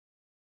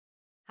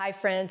Hi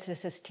friends,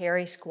 this is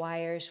Terry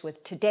Squires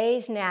with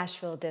today's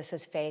Nashville This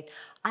Is Faith.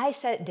 I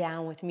sat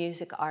down with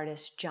music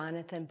artist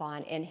Johnathan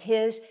Bond, and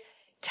his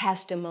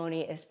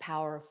testimony is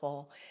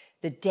powerful.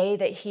 The day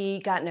that he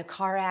got in a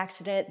car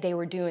accident, they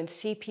were doing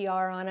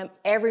CPR on him.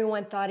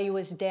 Everyone thought he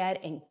was dead,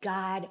 and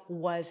God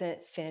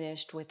wasn't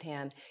finished with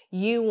him.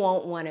 You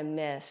won't want to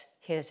miss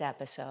his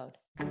episode.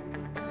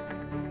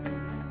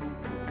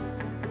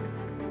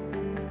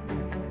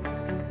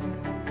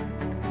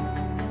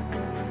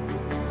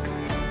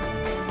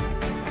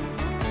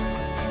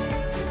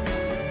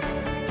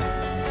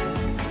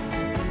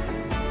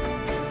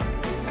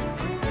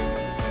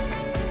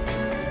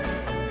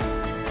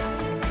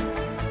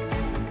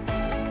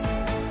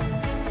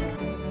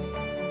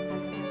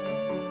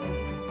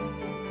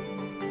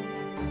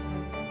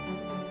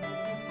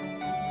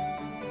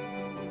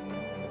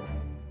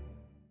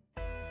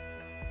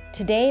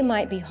 Today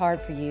might be hard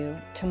for you,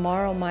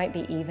 tomorrow might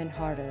be even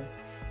harder,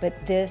 but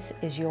this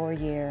is your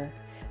year.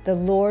 The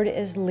Lord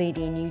is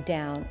leading you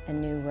down a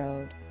new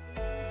road.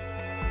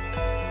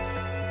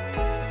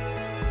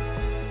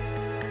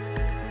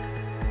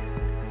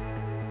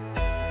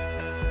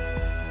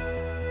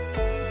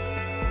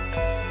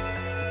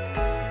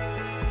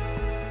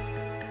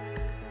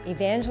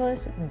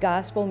 Evangelist,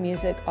 gospel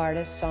music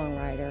artist,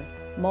 songwriter,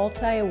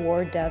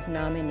 multi-award Dove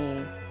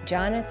nominee,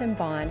 Johnathan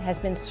Bond has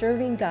been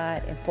serving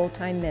God in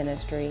full-time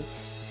ministry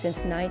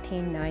since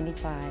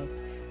 1995.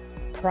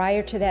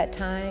 Prior to that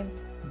time,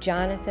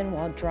 Johnathan,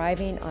 while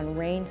driving on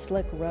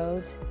rain-slick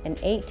roads, an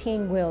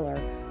 18-wheeler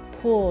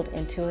pulled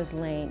into his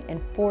lane and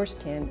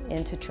forced him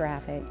into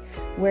traffic,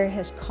 where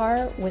his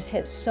car was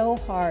hit so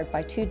hard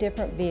by two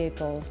different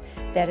vehicles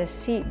that his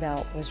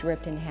seatbelt was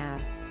ripped in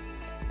half.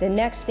 The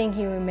next thing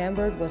he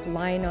remembered was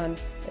lying on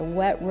a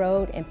wet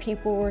road and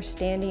people were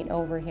standing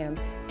over him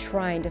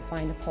trying to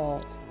find a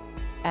pulse.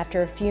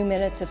 After a few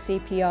minutes of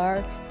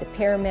CPR, the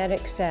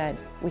paramedic said,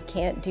 "We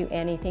can't do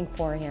anything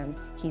for him.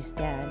 He's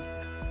dead."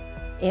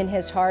 In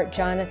his heart,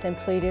 Johnathan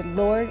pleaded,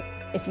 "Lord,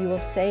 if you will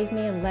save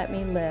me and let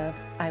me live,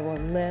 I will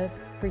live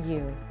for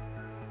you."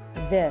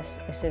 This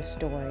is his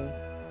story.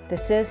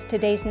 This is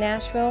today's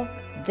Nashville.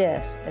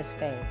 This is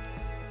faith.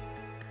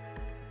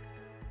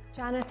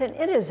 Johnathan,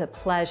 it is a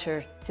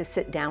pleasure to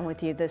sit down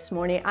with you this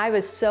morning. I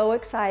was so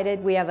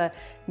excited. We have a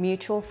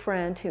mutual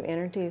friend who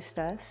introduced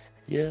us.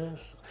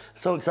 Yes,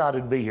 so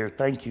excited to be here.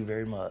 Thank you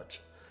very much.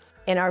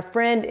 And our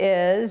friend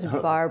is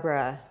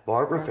Barbara.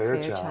 Barbara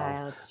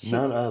Fairchild.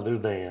 None other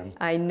than.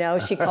 I know.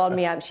 She called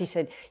me up. She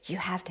said, "You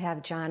have to have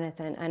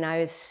Johnathan." And I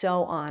was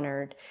so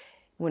honored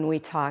when we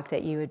talked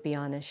that you would be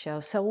on this show.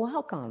 So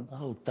welcome.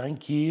 Oh,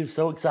 thank you.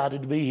 So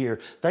excited to be here.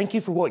 Thank you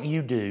for what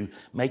you do,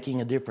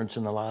 making a difference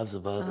in the lives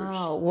of others.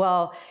 Oh,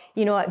 well,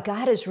 you know what?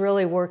 God is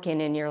really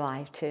working in your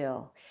life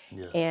too.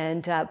 Yes.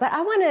 And but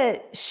I want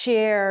to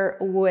share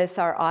with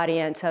our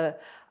audience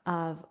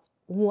of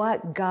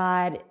what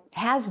God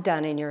has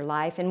done in your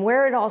life and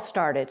where it all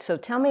started. So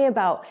tell me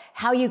about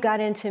how you got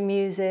into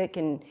music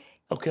and.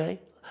 Okay.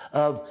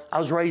 I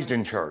was raised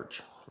in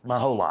church my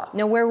whole life.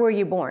 Now, where were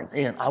you born?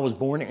 And I was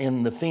born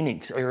in the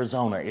Phoenix,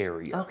 Arizona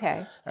area.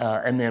 Okay.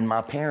 And then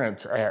my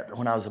parents,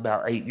 when I was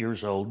about 8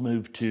 years old,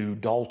 moved to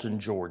Dalton,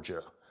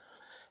 Georgia.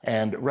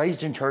 And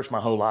raised in church my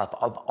whole life.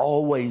 I've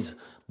always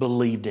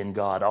believed in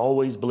God,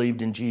 always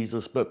believed in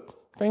Jesus, but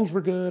things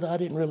were good. I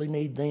didn't really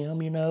need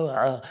them, you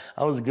know.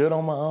 I was good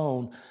on my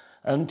own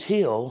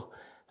until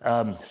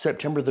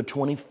September the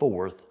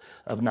 24th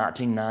of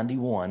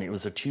 1991. It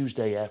was a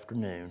Tuesday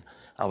afternoon.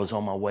 I was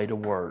on my way to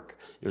work.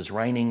 It was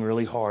raining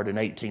really hard. An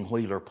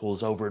 18-wheeler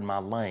pulls over in my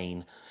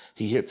lane.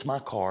 He hits my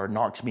car,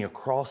 knocks me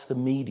across the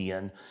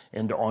median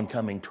into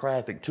oncoming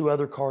traffic. Two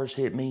other cars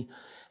hit me,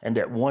 and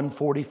at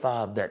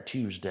 1:45 that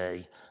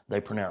Tuesday, they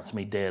pronounced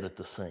me dead at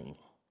the scene.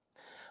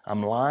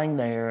 I'm lying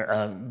there,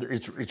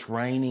 it's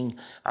raining.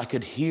 I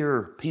could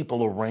hear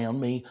people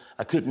around me.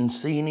 I couldn't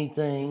see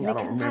anything. They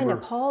couldn't find a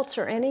pulse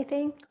or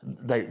anything?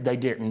 They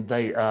didn't.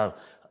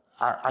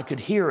 I could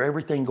hear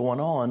everything going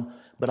on,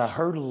 but I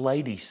heard a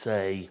lady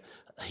say,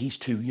 "He's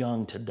too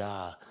young to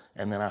die."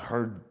 And then I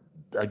heard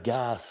a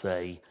guy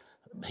say,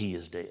 "He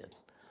is dead."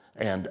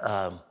 And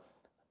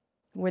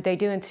were they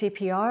doing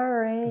CPR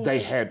or anything?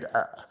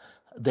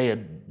 They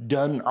had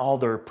done all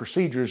their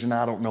procedures, and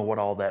I don't know what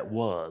all that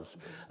was.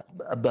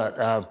 But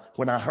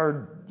when I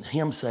heard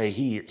him say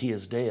he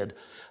is dead,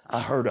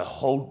 I heard a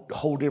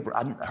whole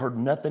different. I heard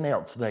nothing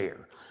else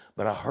there,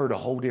 but I heard a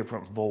whole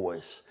different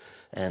voice,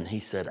 and he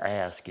said,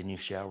 "Ask and you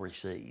shall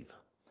receive.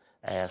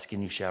 Ask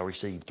and you shall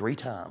receive," 3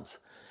 times.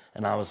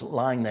 And I was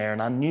lying there,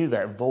 and I knew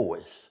that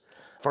voice.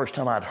 First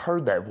time I'd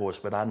heard that voice,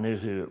 but I knew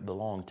who it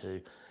belonged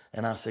to.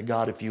 And I said,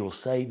 "God, if you will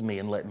save me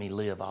and let me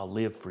live, I'll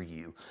live for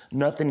you."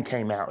 Nothing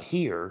came out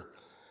here,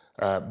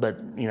 but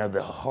you know,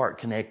 the heart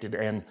connected.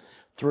 And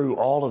through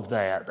all of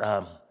that,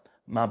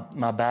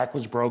 my back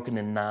was broken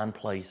in 9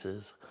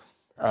 places.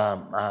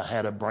 I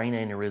had a brain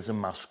aneurysm.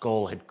 My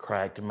skull had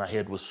cracked and my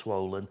head was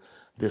swollen.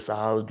 This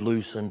eye had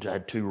loosened. I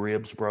had 2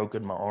 ribs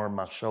broken, my arm,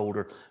 my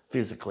shoulder.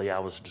 Physically, I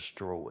was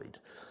destroyed.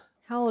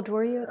 How old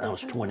were you at that time? I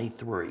was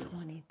 23.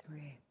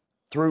 23.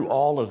 through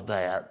all of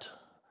that,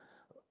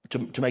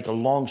 to make a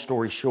long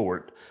story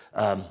short,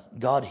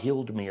 God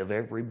healed me of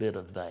every bit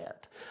of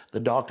that. The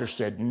doctor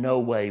said no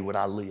way would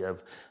I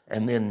live,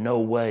 and then no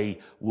way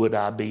would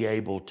I be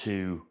able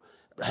to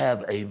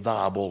have a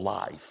viable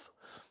life.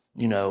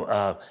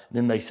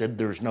 Then they said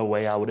there's no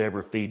way I would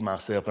ever feed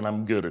myself, and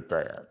I'm good at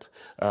that.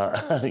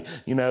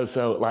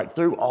 So like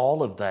through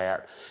all of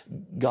that,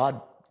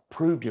 God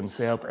proved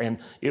himself, and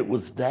it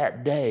was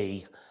that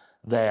day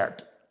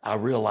that I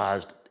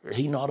realized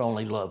he not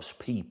only loves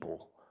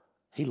people,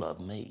 he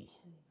loved me.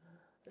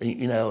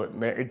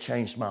 It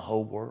changed my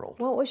whole world.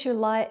 What was your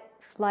life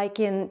like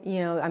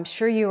I'm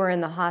sure you were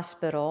in the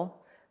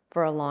hospital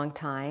for a long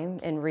time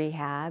in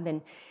rehab,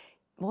 and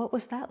what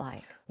was that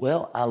like?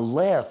 Well, I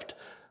left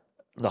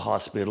the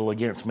hospital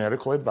against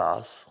medical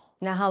advice.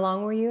 Now, how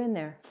long were you in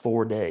there?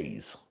 4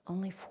 days.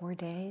 Only 4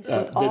 days?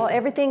 With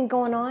everything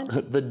going on?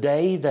 The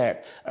day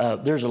that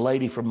there's a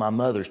lady from my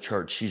mother's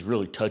church, she's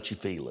really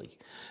touchy-feely.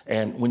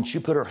 And when she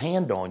put her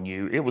hand on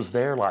you, it was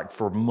there like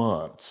for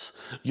months.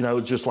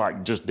 It's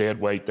just dead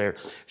weight there.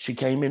 She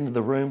came into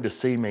the room to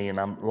see me, and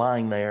I'm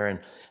lying there,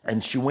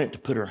 and she went to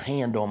put her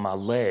hand on my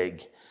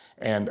leg.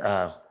 And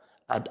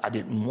I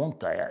didn't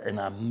want that. And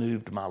I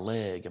moved my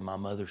leg, and my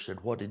mother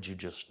said, "What did you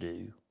just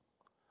do?"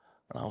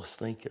 And I was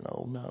thinking,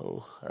 oh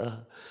no.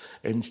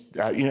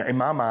 In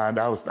my mind,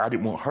 I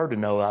didn't want her to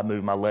know I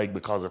moved my leg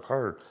because of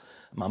her.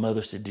 My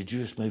mother said, "Did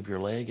you just move your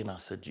leg?" And I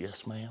said,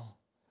 "Yes, ma'am.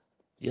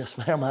 Yes,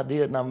 ma'am, I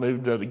did." And I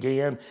moved it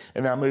again,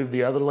 and I moved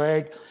the other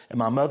leg. And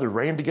my mother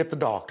ran to get the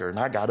doctor. And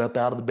I got up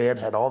out of the bed,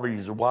 had all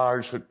these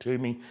wires hooked to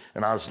me,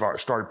 and I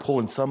started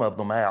pulling some of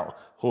them out.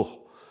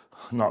 Oh,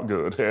 not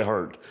good. It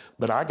hurt.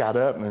 But I got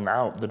up, and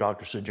the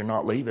doctor said, "You're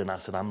not leaving." I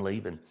said, "I'm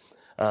leaving."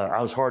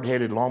 I was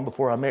hard-headed long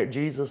before I met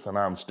Jesus, and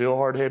I'm still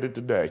hard-headed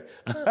today.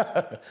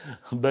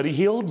 But he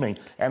healed me,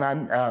 and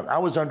I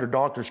was under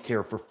doctor's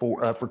care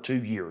for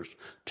 2 years,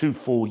 2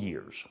 full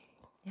years.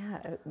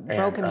 Yeah,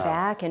 broken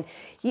back, and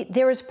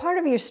there was part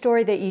of your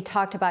story that you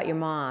talked about your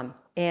mom,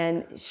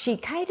 and she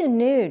kind of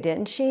knew,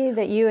 didn't she,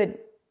 that you had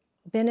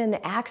been in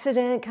the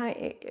accident?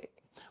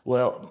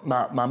 Well,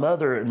 my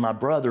mother and my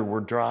brother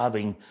were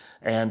driving,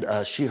 and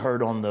she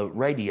heard on the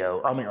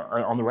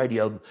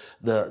radio.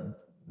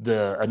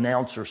 The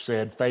announcer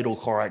said, "Fatal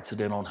car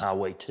accident on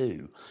Highway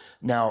 2.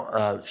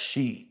 Now,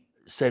 she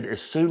said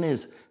as soon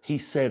as he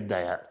said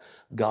that,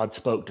 God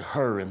spoke to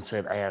her and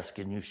said, "Ask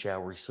and you shall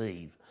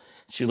receive."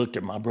 She looked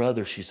at my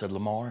brother. She said,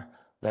 "Lamar,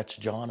 that's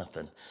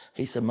Johnathan."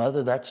 He said,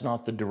 "Mother, that's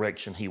not the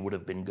direction he would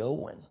have been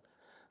going."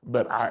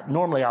 But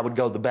normally I would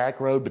go the back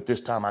road, but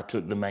this time I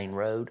took the main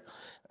road.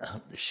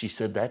 She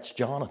said, "That's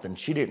Johnathan."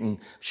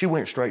 She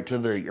went straight to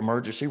the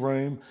emergency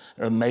room,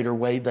 made her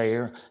way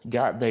there,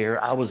 got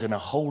there. I was in a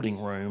holding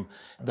room.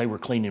 They were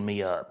cleaning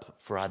me up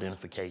for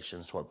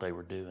identification is what they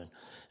were doing.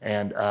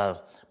 And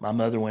my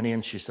mother went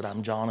in. She said,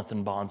 "I'm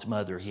Johnathan Bond's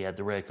mother. He had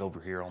the wreck over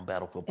here on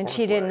Battlefield Parkway." And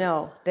she didn't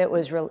know that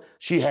was real.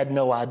 She had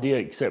no idea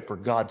except for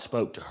God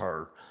spoke to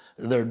her.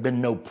 There had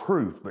been no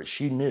proof, but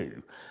she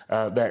knew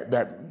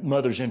that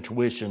mother's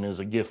intuition is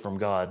a gift from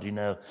God,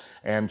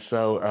 And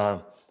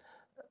so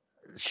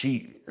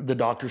the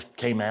doctors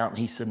came out, and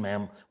he said,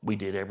 "Ma'am, we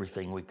did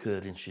everything we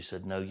could." And she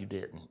said, "No, you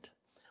didn't.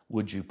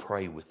 Would you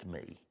pray with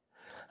me?"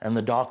 And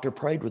the doctor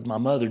prayed with my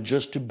mother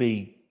just to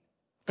be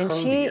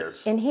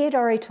courteous. And he had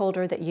already told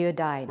her that you had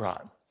died.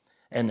 Right.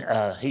 And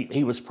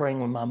he was praying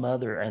with my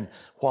mother, and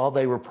while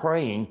they were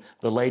praying,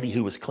 the lady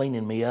who was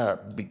cleaning me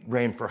up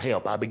ran for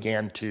help. I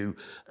began to,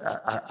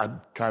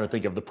 I'm trying to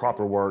think of the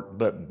proper word,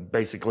 but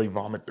basically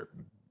vomit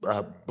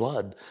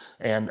blood,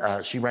 and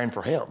she ran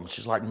for help. And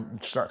she's like,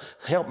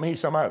 "Help me,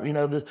 somebody!"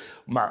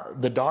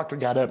 The doctor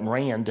got up and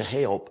ran to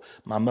help.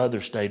 My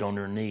mother stayed on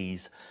her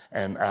knees,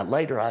 and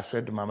later I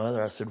said to my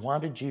mother, I said, "Why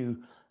did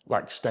you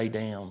stay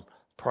down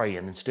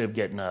praying instead of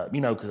getting up?"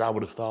 Because I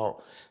would have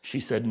thought. She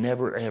said,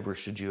 "Never ever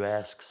should you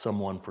ask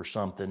someone for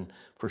something,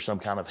 for some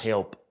kind of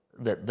help,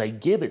 that they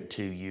give it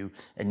to you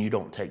and you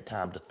don't take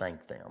time to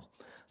thank them."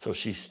 So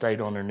she stayed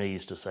on her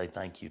knees to say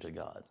thank you to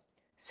God.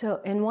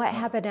 So, and what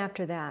happened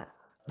after that?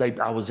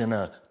 I was in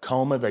a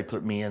coma. They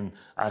put me in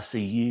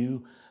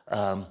ICU,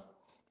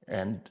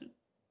 and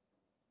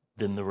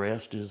then the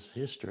rest is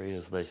history,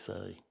 as they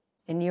say.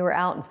 And you were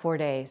out in 4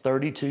 days.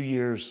 32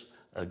 years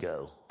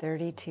ago.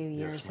 32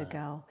 years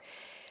ago.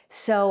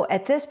 So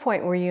at this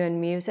point, were you in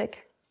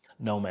music?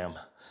 No, ma'am.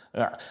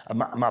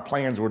 My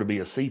plans were to be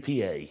a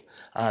CPA.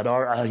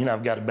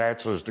 I've got a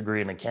bachelor's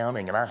degree in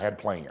accounting, and I had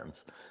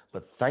plans.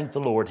 But thank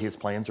the Lord, his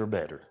plans are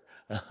better.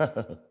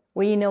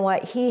 Well, you know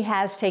what? He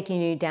has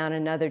taken you down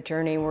another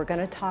journey, and we're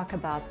going to talk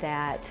about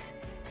that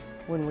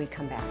when we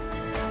come back.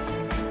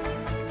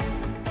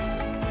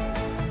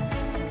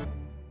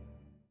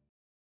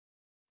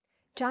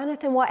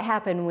 Johnathan, what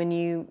happened when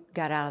you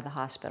got out of the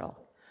hospital?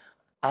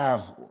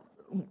 I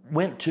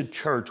went to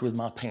church with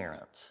my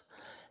parents,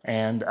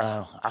 and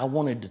I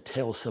wanted to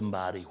tell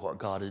somebody what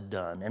God had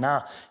done.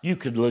 And you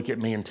could look at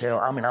me and tell,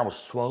 I was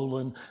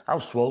swollen. I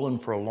was swollen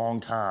for a long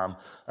time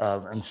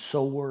and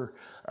sore,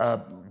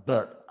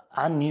 but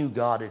I knew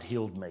God had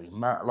healed me.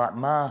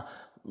 My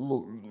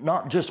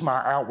not just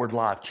my outward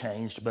life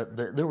changed, but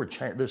there were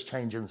this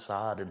change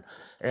inside.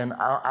 And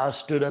I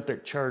stood up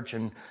at church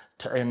and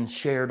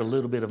shared a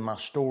little bit of my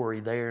story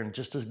there, and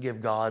just to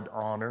give God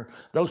honor.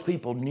 Those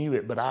people knew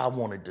it, but I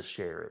wanted to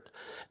share it.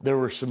 There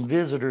were some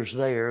visitors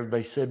there.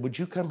 They said, "Would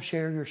you come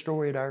share your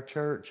story at our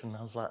church?" And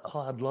I was like,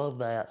 "Oh, I'd love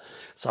that."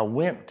 So I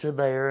went to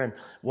there, and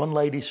one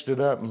lady stood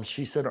up and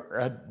she said,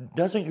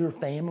 "Doesn't your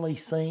family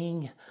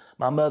sing?"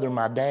 My mother,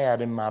 my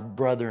dad, and my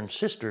brother and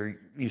sister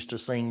used to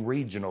sing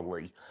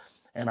regionally.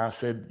 And I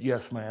said,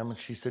 "Yes, ma'am." And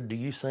she said, "Do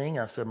you sing?"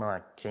 I said, "Well,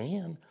 I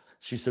can."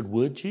 She said,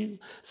 "Would you?"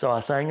 So I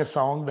sang a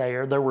song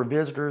there. There were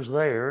visitors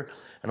there.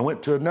 And I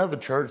went to another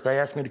church. They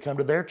asked me to come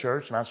to their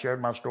church, and I shared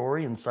my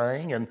story and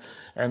sang. And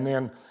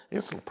then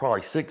it's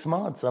probably 6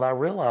 months that I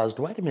realized,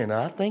 wait a minute,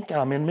 I think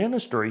I'm in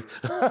ministry.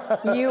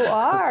 You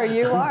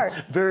are.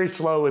 Very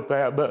slow at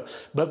that,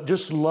 but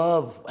just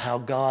love how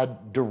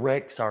God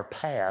directs our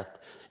path.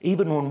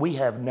 Even when we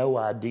have no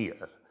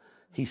idea,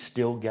 He's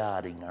still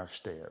guiding our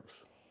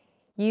steps.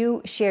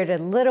 You shared a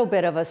little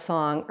bit of a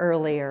song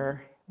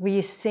earlier. Will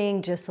you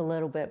sing just a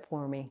little bit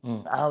for me?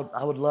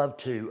 I would love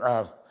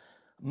to.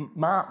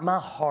 My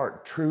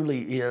heart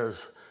truly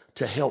is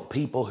to help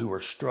people who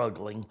are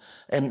struggling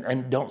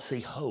and don't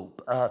see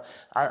hope.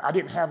 I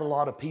didn't have a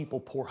lot of people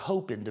pour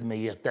hope into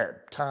me at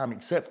that time,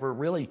 except for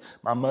really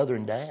my mother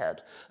and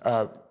dad.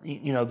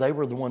 They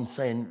were the ones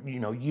saying,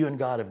 you and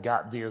God have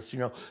got this,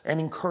 and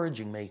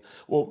encouraging me.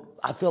 Well,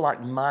 I feel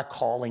like my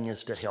calling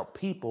is to help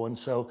people. And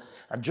so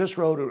I just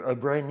wrote a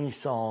brand new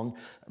song.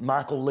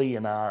 Michael Lee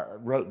and I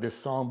wrote this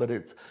song, but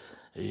it's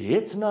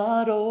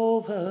not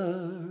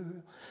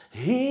over.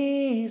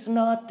 He's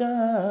not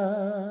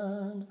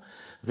done.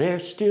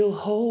 There's still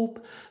hope,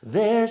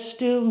 there's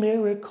still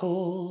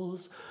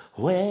miracles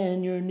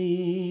when you're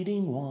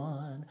needing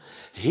one.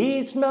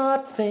 He's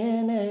not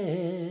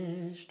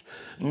finished,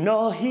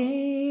 no,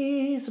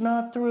 He's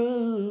not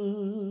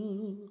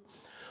through.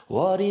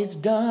 What He's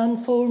done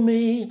for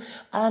me,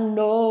 I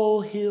know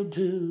He'll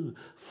do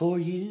for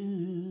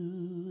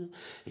you.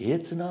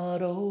 It's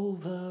not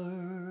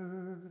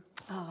over.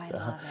 Oh, I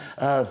love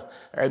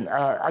it.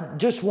 I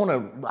just want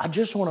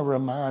to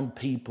remind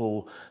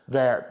people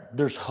that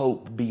there's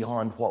hope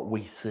beyond what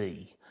we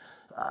see.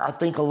 I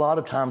think a lot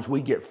of times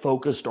we get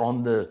focused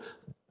on the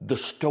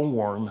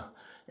storm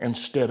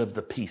instead of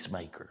the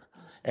peacemaker.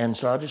 And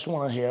so I just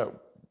want to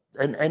help.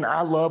 And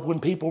I love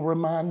when people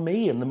remind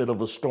me in the middle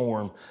of a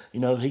storm,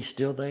 He's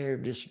still there,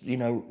 just,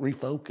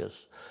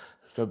 refocus.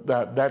 So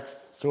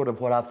that's sort of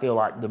what I feel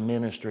like the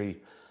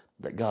ministry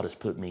that God has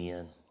put me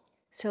in.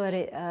 So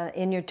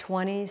in your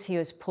 20s, He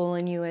was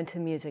pulling you into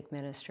music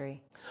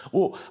ministry.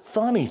 Well,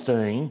 funny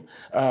thing,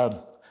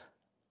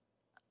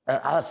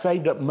 I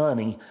saved up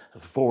money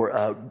for,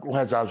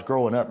 as I was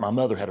growing up, my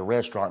mother had a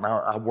restaurant, and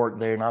I worked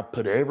there, and I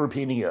put every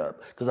penny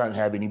up because I didn't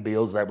have any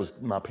bills. That was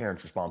my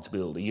parents'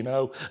 responsibility,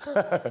 So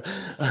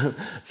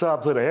I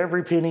put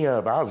every penny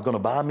up. I was going to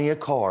buy me a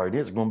car, and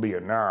it's going to be a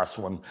nice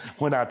one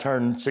when I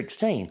turned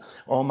 16.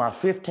 On my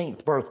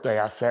 15th birthday,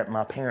 I sat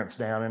my parents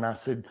down, and I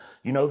said,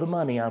 the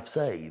money I've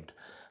saved.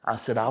 I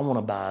said, I want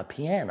to buy a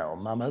piano.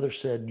 My mother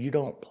said, you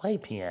don't play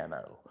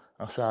piano.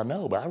 I said, I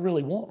know, but I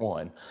really want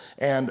one.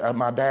 And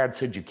my dad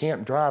said, you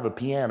can't drive a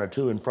piano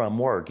to and from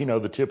work,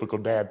 the typical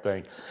dad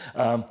thing.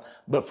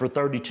 But for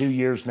 32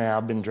 years now,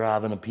 I've been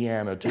driving a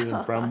piano to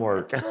and from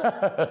work.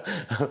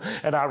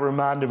 And I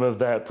remind him of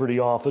that pretty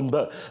often.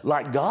 But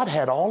like God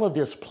had all of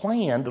this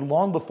planned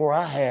long before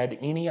I had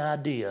any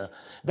idea.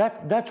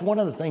 That's one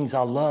of the things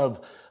I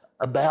love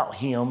about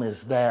Him,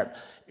 is that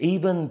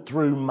even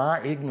through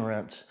my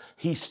ignorance,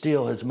 He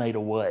still has made a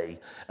way.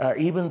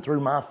 Even through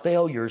my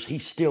failures, He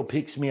still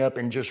picks me up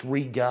and just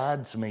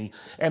re-guides me.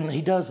 And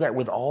He does that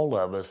with all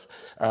of us.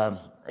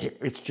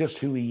 It's just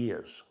who He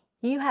is.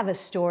 You have a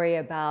story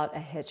about a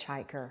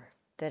hitchhiker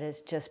that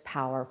is just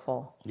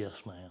powerful.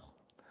 Yes, ma'am.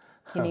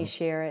 Can you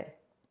share it?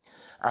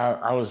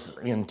 I was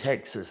in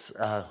Texas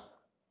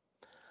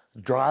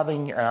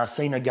driving, and I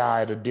seen a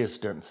guy at a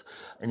distance,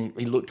 and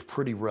he looked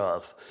pretty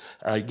rough.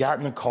 He got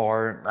in the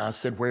car, and I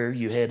said, where are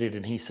you headed?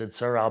 And he said,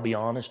 sir, I'll be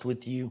honest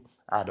with you,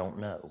 I don't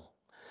know.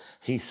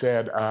 He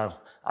said,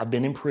 I've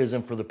been in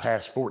prison for the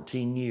past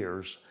 14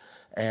 years,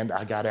 and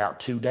I got out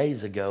 2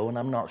 days ago, and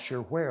I'm not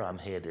sure where I'm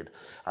headed.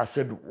 I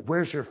said,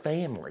 where's your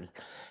family?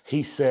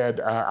 He said,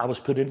 I was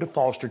put into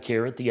foster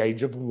care at the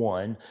age of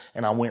 1,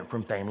 and I went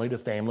from family to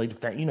family to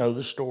family. You know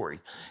the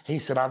story. He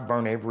said, I've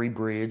burned every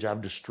bridge.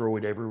 I've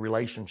destroyed every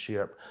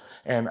relationship.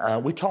 And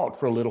we talked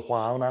for a little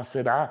while, and I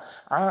said,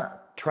 I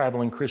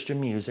travel in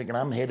Christian music, and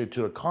I'm headed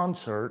to a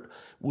concert.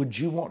 Would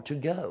you want to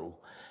go?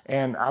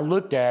 And I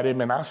looked at him,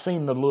 and I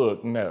seen the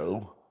look,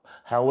 no.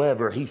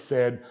 However, he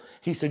said,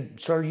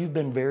 sir, you've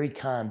been very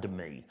kind to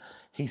me.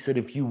 He said,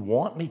 if you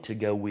want me to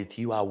go with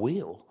you, I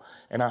will.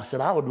 And I said,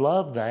 I would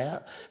love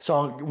that. So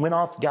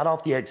I got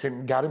off the exit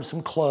and got him some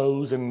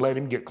clothes and let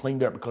him get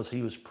cleaned up because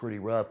he was pretty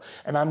rough.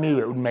 And I knew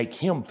it would make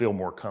him feel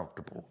more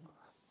comfortable.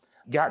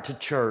 Got to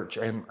church,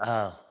 and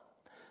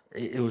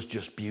it was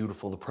just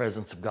beautiful. The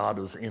presence of God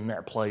was in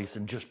that place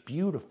and just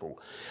beautiful.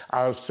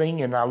 I was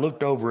singing, and I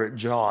looked over at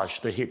Josh,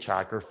 the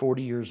hitchhiker,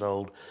 40 years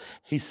old.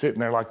 He's sitting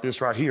there like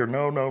this right here.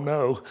 No, no,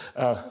 no.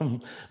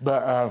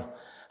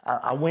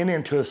 I went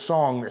into a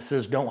song that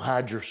says, "Don't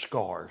hide your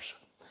scars."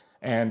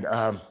 And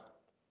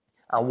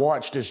I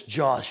watched as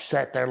Josh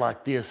sat there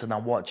like this, and I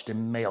watched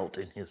him melt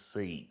in his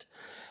seat.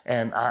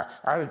 And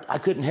I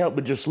couldn't help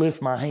but just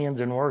lift my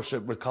hands in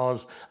worship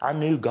because I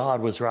knew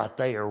God was right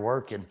there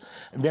working.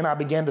 And then I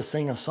began to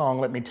sing a song,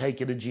 "Let Me Take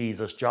You to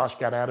Jesus." Josh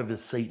got out of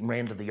his seat and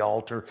ran to the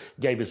altar,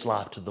 gave his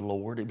life to the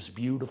Lord. It was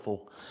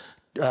beautiful.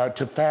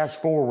 To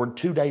fast forward,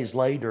 2 days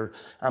later,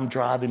 I'm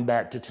driving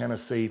back to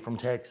Tennessee from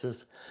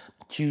Texas.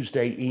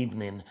 Tuesday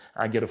evening,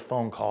 I get a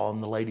phone call,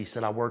 and the lady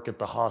said, "I work at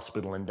the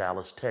hospital in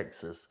Dallas,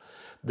 Texas.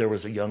 There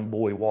was a young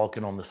boy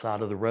walking on the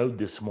side of the road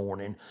this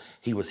morning.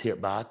 He was hit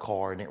by a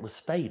car, and it was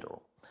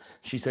fatal."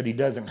 She said, "He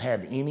doesn't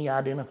have any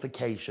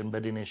identification,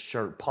 but in his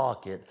shirt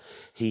pocket,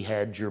 he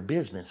had your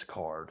business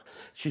card."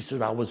 She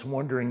said, "I was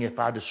wondering if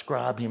I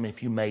describe him,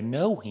 if you may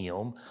know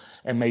him,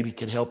 and maybe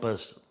could help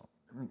us,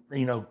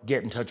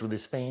 get in touch with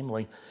his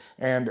family."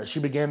 And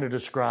she began to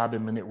describe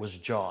him, and it was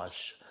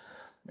Josh.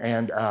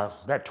 And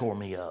that tore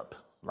me up.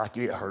 Like,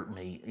 it hurt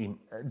me.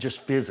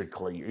 Just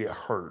physically, it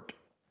hurt.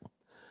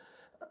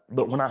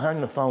 But when I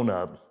hung the phone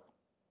up,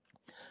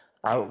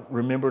 I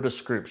remembered a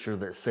scripture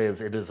that says,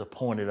 "It is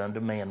appointed unto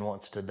man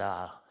once to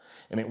die."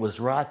 And it was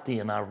right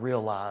then I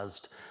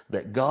realized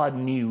that God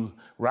knew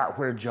right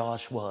where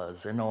Josh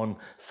was. And on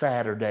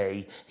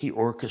Saturday, he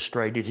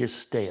orchestrated his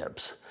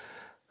steps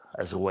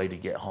as a way to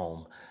get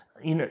home.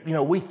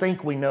 We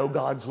think we know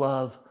God's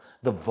love,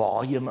 the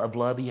volume of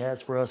love he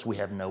has for us. We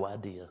have no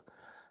idea.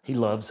 He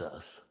loves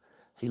us.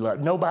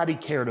 Nobody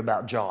cared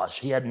about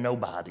Josh. He had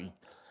nobody.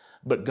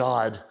 But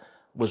God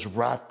was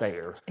right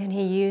there. And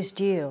he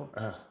used you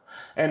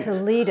And to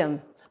lead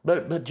him.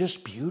 But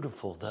just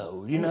beautiful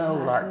though,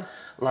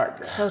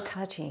 like so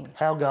touching.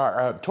 How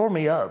God tore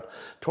me up,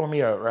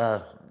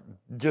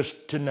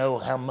 just to know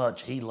how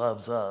much he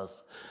loves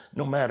us.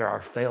 No matter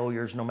our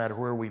failures, no matter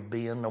where we've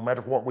been, no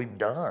matter what we've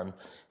done,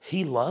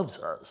 he loves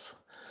us.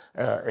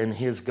 And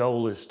his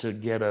goal is to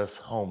get us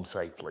home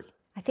safely.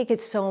 I think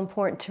it's so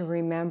important to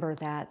remember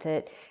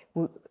that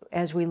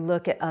as we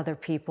look at other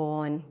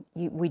people, and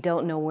we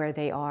don't know where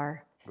they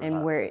are, right,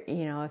 and where,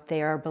 if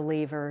they are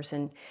believers,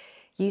 and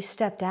you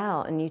stepped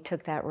out and you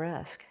took that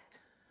risk.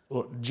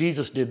 Well,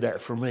 Jesus did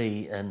that for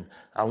me, and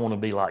I want to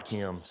be like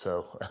him.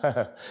 So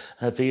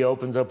if he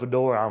opens up a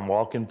door, I'm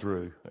walking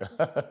through.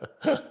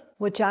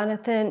 Well,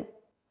 Johnathan,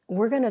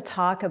 we're going to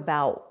talk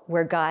about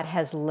where God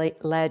has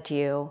led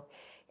you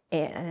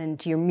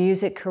and your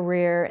music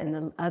career and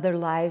the other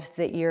lives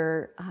that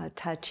you're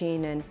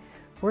touching, and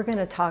we're going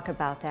to talk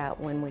about that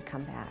when we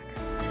come back.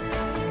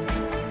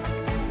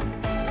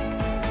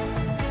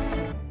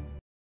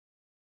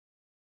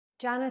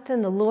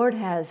 Johnathan, the Lord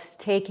has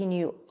taken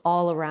you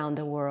all around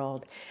the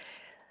world.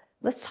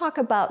 Let's talk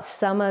about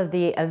some of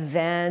the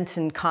events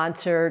and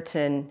concerts,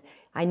 and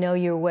I know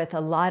you're with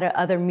a lot of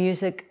other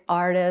music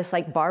artists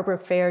like Barbara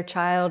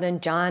Fairchild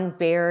and John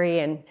Barry.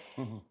 And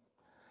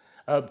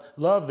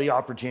love the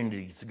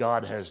opportunities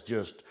God has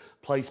just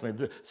placed me.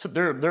 So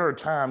there are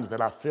times that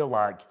I feel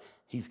like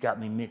he's got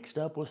me mixed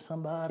up with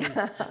somebody,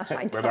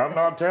 but I'm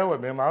not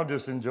telling him. I'm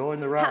just enjoying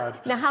the ride.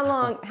 Now,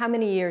 how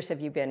many years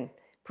have you been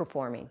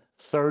performing?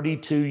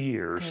 32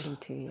 years.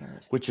 32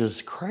 years. Which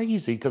is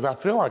crazy because I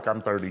feel like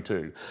I'm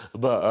 32.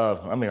 But,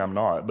 I'm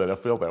not, but I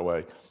feel that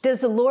way.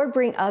 Does the Lord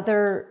bring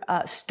other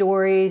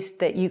stories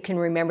that you can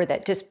remember,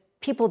 that just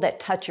people that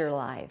touch your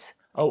lives?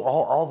 Oh,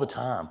 all the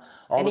time.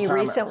 Any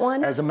recent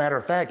one? As a matter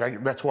of fact,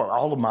 that's what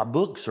all of my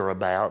books are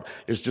about,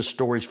 is just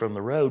stories from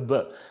the road.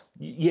 But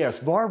yes,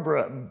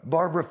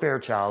 Barbara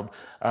Fairchild,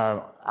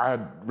 I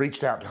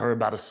reached out to her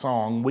about a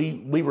song.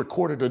 We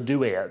recorded a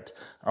duet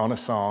on a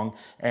song,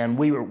 and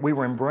we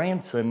were in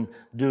Branson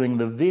doing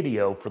the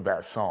video for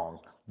that song.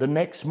 The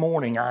next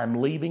morning,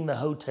 I'm leaving the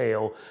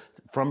hotel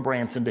from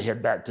Branson to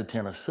head back to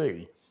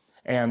Tennessee.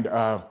 And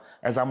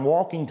as I'm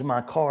walking to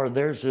my car, out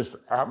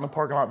in the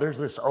parking lot, there's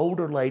this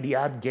older lady.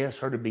 I'd guess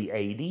her to be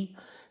 80.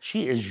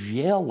 She is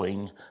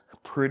yelling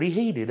pretty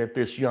heated at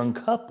this young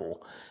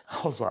couple.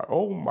 I was like,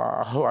 oh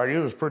my, it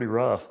was pretty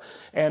rough.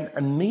 And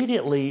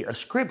immediately a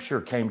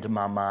scripture came to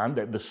my mind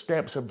that the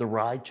steps of the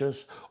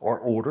righteous are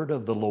ordered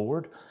of the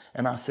Lord.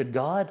 And I said,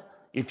 God,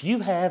 if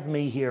you have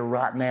me here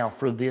right now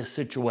for this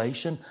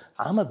situation,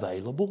 I'm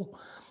available.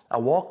 I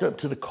walked up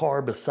to the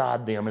car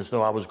beside them as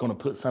though I was going to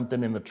put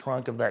something in the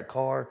trunk of that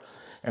car.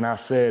 And I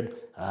said,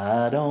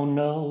 I don't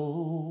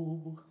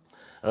know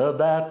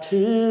about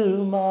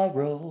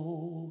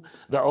tomorrow.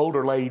 The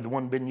older lady, the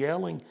one been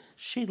yelling,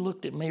 she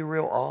looked at me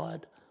real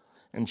odd.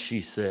 And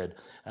she said,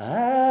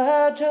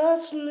 I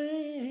just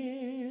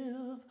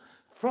live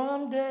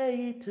from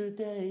day to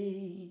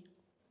day.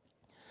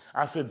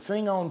 I said,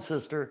 sing on,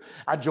 sister.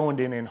 I joined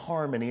in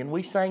harmony, and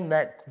we sang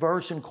that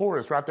verse and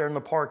chorus right there in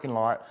the parking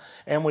lot.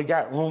 And we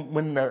got,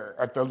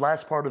 at the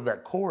last part of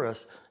that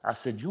chorus, I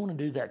said, you want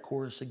to do that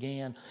chorus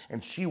again?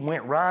 And she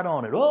went right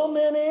on it. Oh,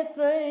 many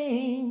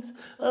things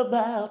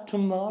about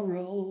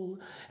tomorrow.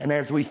 And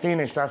as we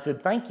finished, I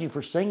said, thank you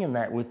for singing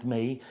that with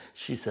me.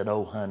 She said,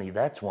 oh, honey,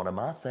 that's one of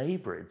my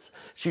favorites.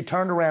 She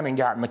turned around and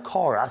got in the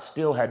car. I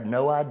still had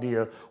no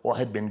idea what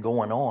had been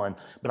going on,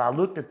 but I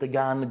looked at the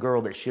guy and the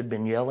girl that she had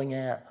been yelling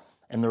at,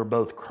 and they're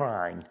both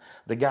crying.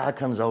 The guy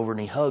comes over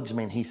and he hugs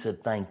me and he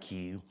said, thank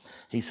you.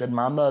 He said,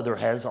 my mother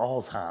has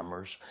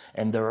Alzheimer's,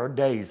 and there are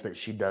days that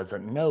she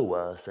doesn't know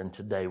us, and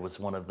today was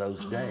one of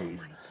those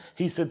days.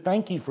 He said,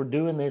 thank you for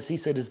doing this. He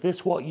said, is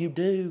this what you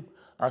do?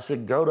 I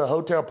said, go to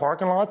hotel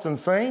parking lots and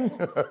sing?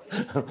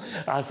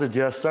 I said,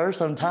 yes, sir,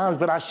 sometimes.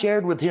 But I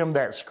shared with him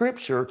that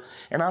scripture,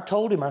 and I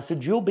told him, I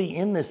said, you'll be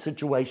in this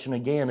situation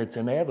again. It's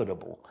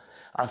inevitable.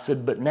 I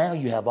said, but now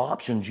you have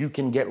options. You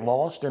can get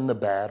lost in the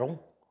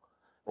battle,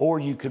 or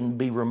you can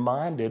be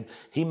reminded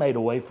he made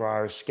a way for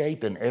our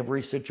escape in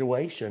every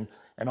situation,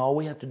 and all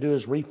we have to do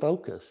is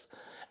refocus.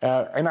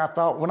 And I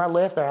thought, when I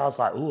left there, I was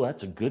like, oh,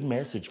 that's a good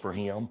message for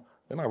him.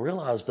 Then I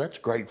realized that's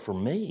great for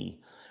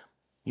me.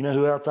 You know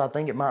who else I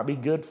think it might be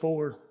good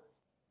for?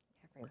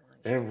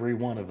 Every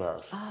one of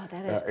us. Oh,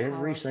 that is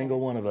every single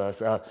one of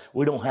us.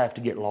 We don't have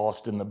to get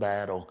lost in the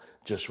battle.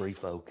 Just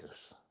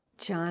refocus.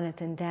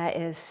 Johnathan, that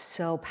is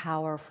so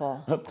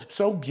powerful.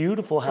 So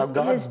beautiful how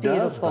God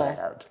does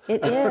that.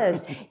 It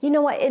is. You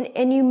know what?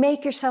 And you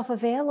make yourself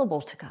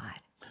available to God.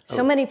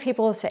 So many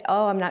people say,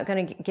 oh, I'm not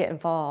going to get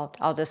involved.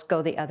 I'll just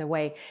go the other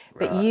way.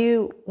 But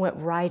you went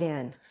right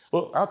in.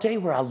 Well, I'll tell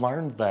you where I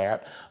learned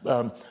that.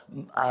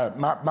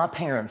 My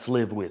parents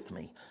lived with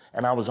me.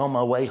 And I was on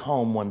my way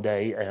home one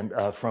day and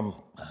from,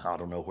 I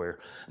don't know where,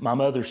 my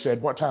mother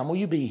said, what time will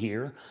you be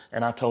here?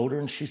 And I told her,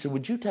 and she said,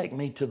 would you take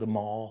me to the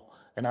mall?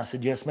 And I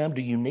said, yes, ma'am.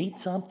 Do you need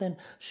something?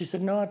 She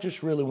said, no, I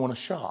just really want to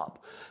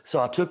shop.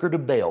 So I took her to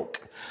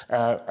Belk.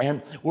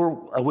 And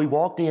we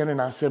walked in,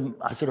 and I said,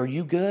 are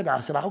you good?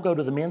 I said, I'll go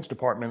to the men's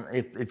department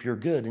if you're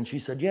good. And she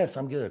said, yes,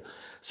 I'm good.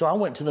 So I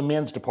went to the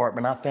men's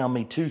department. I found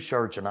me 2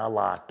 shirts, and I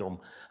liked them.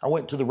 I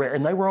went to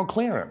and they were on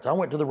clearance. I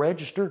went to the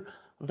register.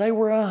 They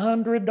were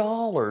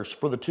 $100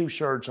 for the 2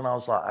 shirts, and I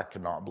was like, I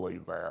cannot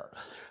believe that.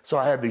 So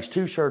I had these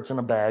 2 shirts in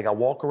a bag. I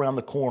walk around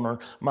the corner.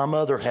 My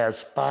mother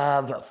has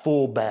 5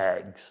 full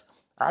bags.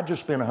 I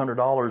just spent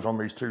 $100 on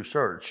these 2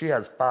 shirts. She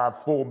has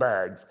 5 full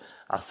bags.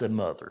 I said,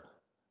 Mother,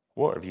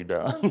 what have you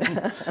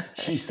done?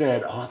 She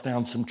said, oh, I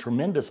found some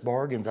tremendous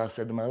bargains. I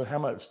said to Mother, how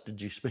much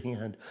did you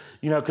spend?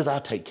 You know, because I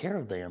take care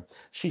of them.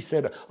 She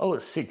said, oh,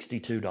 it's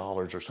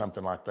 $62 or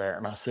something like that.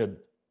 And I said,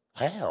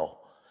 how?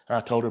 And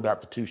I told her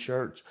about the 2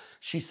 shirts.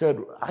 She said,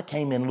 I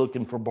came in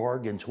looking for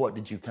bargains. What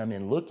did you come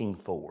in looking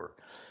for?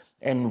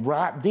 And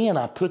right then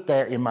I put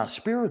that in my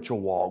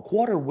spiritual walk.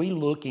 What are we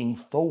looking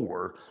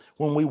for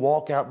when we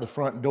walk out the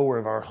front door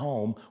of our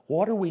home?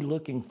 What are we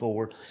looking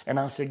for? And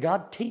I said,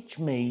 God, teach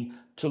me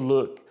to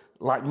look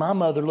like my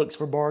mother looks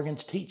for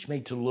bargains. Teach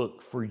me to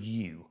look for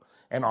you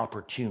and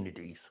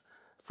opportunities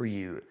for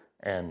you.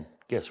 And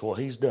guess what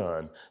he's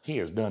done? He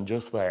has done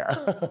just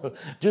that.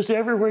 Just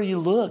everywhere you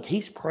look,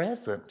 he's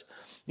present.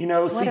 You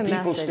know, see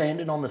people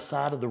standing on the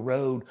side of the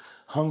road,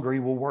 hungry,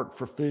 will work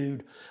for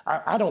food.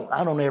 I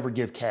don't ever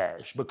give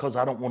cash because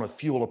I don't want to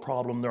fuel a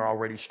problem they're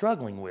already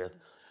struggling with.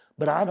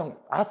 But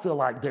I feel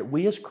like that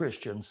we as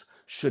Christians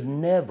should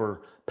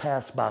never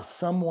pass by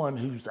someone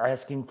who's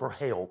asking for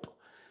help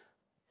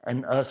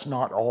and us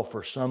not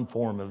offer some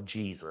form of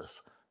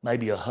Jesus.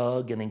 Maybe a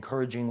hug, an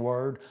encouraging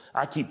word.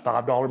 I keep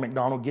 $5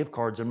 McDonald's gift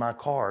cards in my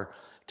car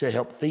to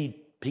help feed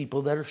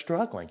people that are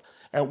struggling.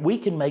 And we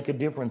can make a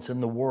difference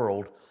in the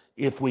world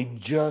if we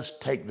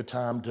just take the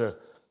time to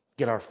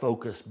get our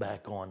focus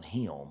back on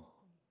Him,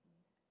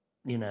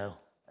 you know.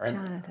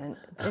 Johnathan,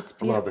 it's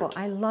beautiful.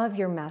 I love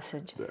your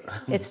message.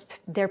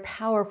 They're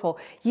powerful.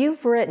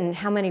 You've written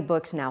how many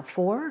books now?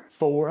 4?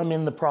 4. I'm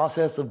in the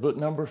process of book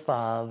number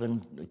 5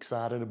 and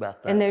excited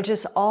about that. And they're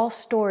just all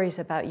stories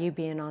about you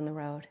being on the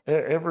road.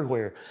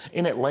 Everywhere.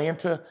 In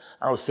Atlanta,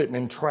 I was sitting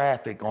in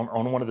traffic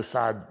on one of the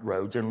side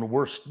roads, and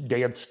we're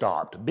dead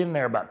stopped. Been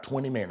there about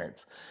 20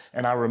 minutes.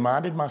 And I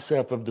reminded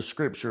myself of the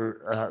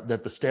scripture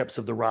that the steps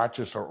of the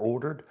righteous are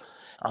ordered.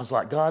 I was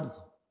like, God,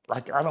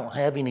 I don't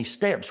have any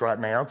steps right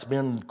now. It's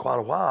been quite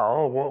a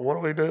while. What are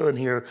we doing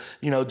here?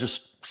 You know,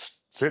 just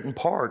sitting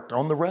parked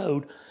on the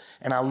road.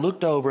 And I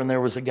looked over, and there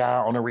was a guy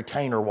on a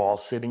retainer wall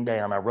sitting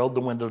down. I rolled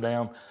the window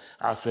down.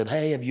 I said,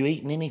 hey, have you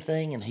eaten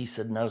anything? And he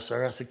said, no,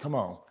 sir. I said, come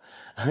on.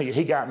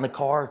 He got in the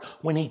car.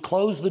 When he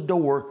closed the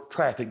door,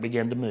 traffic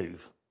began to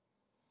move.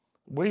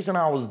 The reason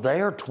I was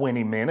there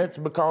 20 minutes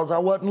because I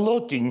wasn't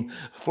looking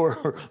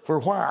for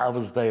why I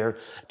was there.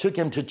 Took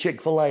him to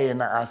Chick-fil-A,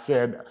 and I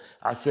said,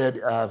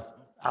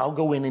 I'll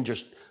go in and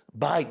just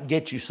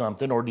get you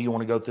something, or do you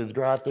want to go through the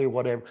drive-thru,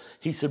 whatever.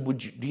 He said,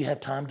 do you have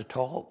time to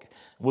talk?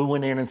 We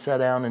went in and sat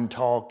down and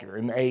talked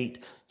and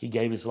ate. He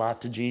gave his life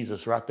to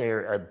Jesus right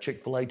there at a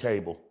Chick-fil-A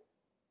table.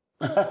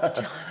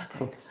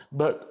 Johnathan.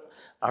 But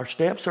our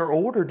steps are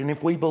ordered, and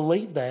if we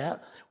believe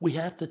that, we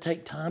have to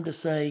take time to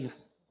say,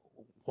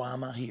 why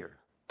am I here?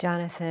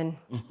 Johnathan,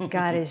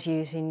 God is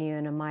using you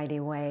in a mighty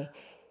way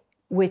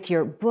with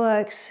your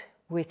books,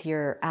 with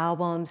your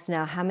albums.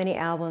 Now, how many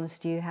albums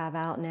do you have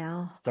out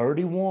now?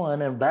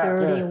 31, and about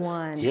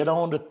 31. to hit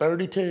on to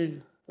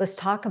 32. Let's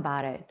talk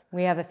about it.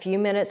 We have a few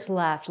minutes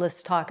left.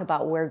 Let's talk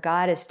about where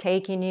God is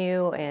taking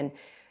you and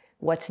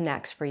what's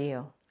next for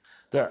you.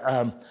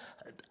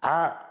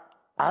 I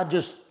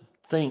just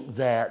think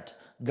that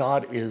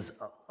God is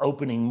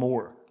opening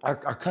more. Our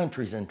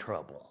country's in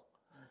trouble.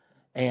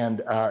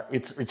 And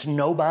it's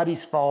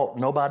nobody's fault,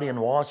 nobody in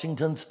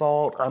Washington's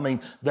fault. I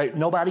mean,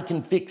 nobody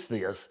can fix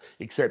this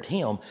except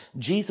him.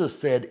 Jesus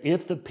said,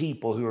 if the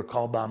people who are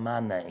called by my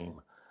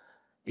name,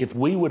 if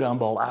we would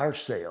humble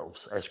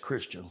ourselves as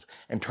Christians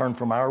and turn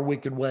from our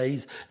wicked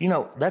ways,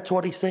 that's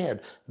what he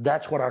said.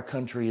 That's what our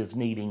country is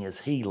needing,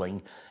 is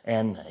healing.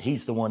 And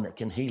he's the one that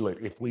can heal it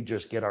if we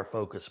just get our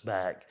focus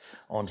back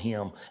on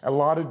him. A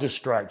lot of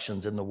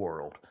distractions in the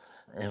world.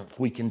 And if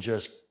we can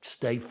just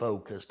stay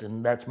focused,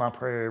 and that's my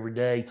prayer every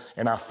day,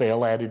 and I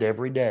fail at it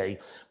every day,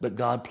 but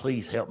God,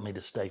 please help me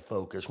to stay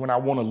focused. When I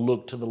want to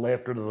look to the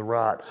left or to the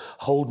right,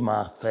 hold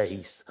my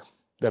face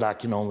that I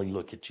can only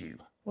look at you.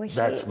 Well,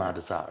 that's my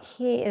desire.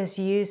 He is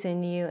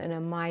using you in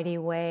a mighty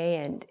way,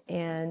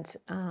 and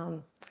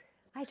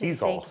I just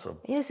He's think, awesome.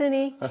 Isn't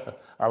he?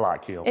 I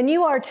like him. And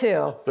you are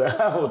too.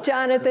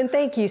 Johnathan,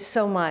 thank you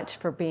so much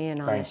for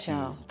being on the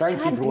show.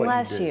 Thank you for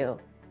what you do.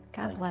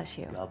 God bless you. God bless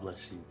you. God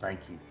bless you.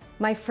 Thank you.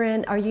 My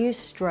friend, are you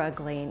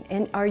struggling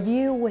and are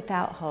you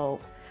without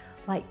hope?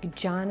 Like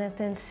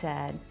Johnathan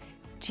said,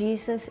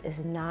 Jesus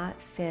is not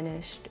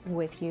finished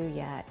with you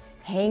yet.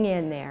 Hang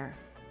in there.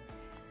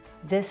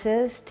 This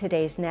is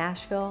today's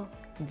Nashville.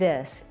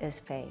 This is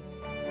faith.